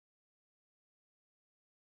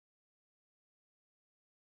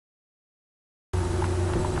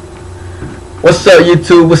What's up,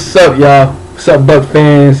 YouTube? What's up, y'all? What's up, Buck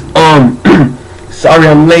fans? Sorry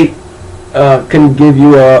I'm late. Couldn't give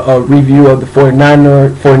you a review of the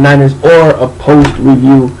 49ers or a post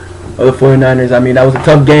review of the 49ers. I mean, that was a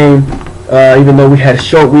tough game, even though we had a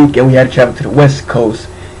short week and we had to travel to the West Coast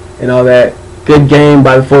and all that. Good game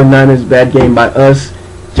by the 49ers, bad game by us.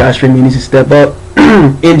 Josh Freeman needs to step up.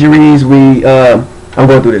 Injuries, I'm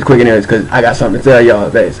going through this quick anyways because I got something to tell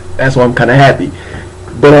y'all. That's why I'm kind of happy.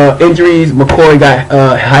 But injuries, McCoy got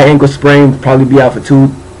high ankle sprain, probably be out for 2,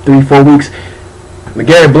 3, 4 weeks.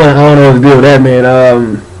 Garrett Blunt, I don't know what to do with that, man.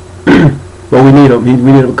 But we need him. We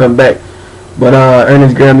need him to come back. But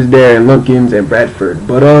Ernest Graham is there, and Lumpkins and Bradford.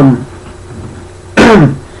 But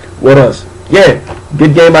what else? Yeah,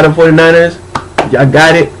 good game by the 49ers. Y'all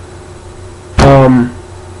got it.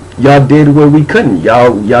 Y'all did what we couldn't.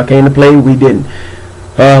 Y'all came to play, we didn't.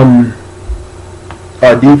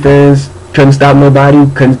 Our defense couldn't stop nobody,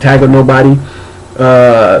 couldn't tackle nobody.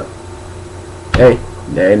 Hey,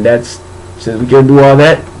 and that's, since we couldn't do all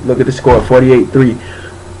that, look at the score, 48-3.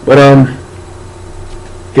 But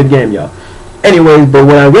good game, y'all. Anyways, but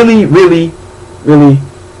what I really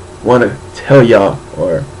want to tell y'all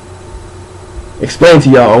or explain to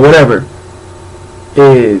y'all or whatever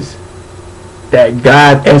is that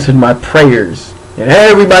God answered my prayers and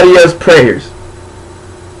everybody else's prayers.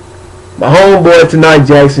 My homeboy Tanard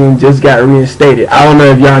Jackson just got reinstated. I don't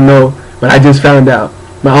know if y'all know, but I just found out.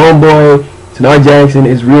 My homeboy Tanard Jackson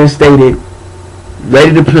is reinstated,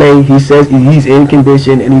 ready to play. He says he's in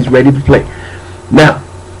condition and he's ready to play. Now,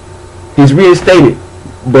 he's reinstated,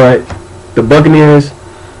 but the Buccaneers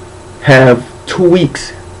have 2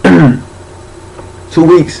 weeks, 2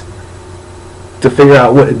 weeks to figure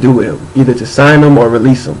out what to do with him, either to sign him or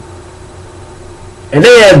release him. And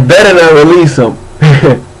they had better not release him.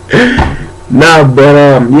 Nah, but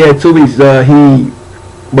yeah, 2 weeks.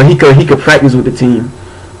 He could practice with the team,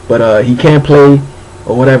 but he can't play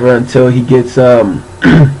or whatever until he gets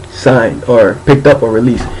signed or picked up or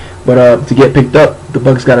released. But to get picked up, the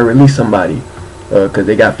Bucs gotta release somebody because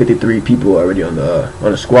they got 53 people already on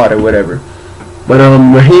the squad or whatever. But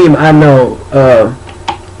Raheem, I know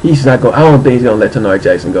he's not going. I don't think he's gonna let Tanard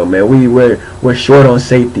Jackson go, man. We're short on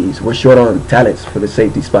safeties. We're short on talents for the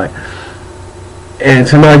safety spot. And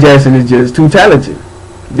Tanard Jackson is just too talented.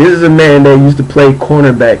 This is a man that used to play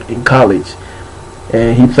cornerback in college,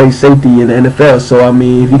 and he plays safety in the NFL. So I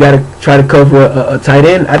mean, if you got to try to cover a tight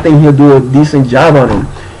end, I think he'll do a decent job on him,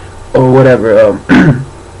 or whatever.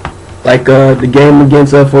 Like the game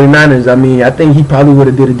against 49ers, I mean, I think he probably would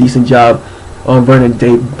have did a decent job on Vernon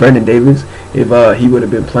Davis if he would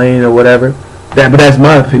have been playing or whatever. But that's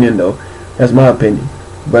my opinion, though. That's my opinion.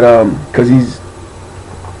 But because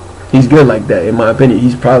he's good like that, in my opinion.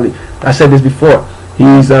 He's probably, I said this before,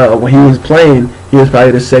 he's when he was playing, he was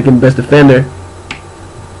probably the second best defender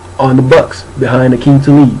on the Bucs behind Akeem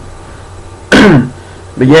Talib.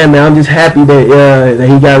 But yeah, man, I'm just happy that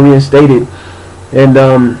he got reinstated, and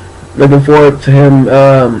looking forward to him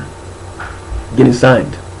getting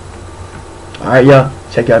signed. Alright, y'all,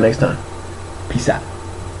 check y'all next time. Peace out.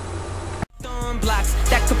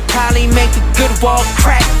 That could probably make a good wall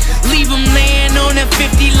crack. Leave them laying on a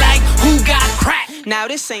 50 like who got crack. Now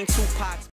this ain't Tupac.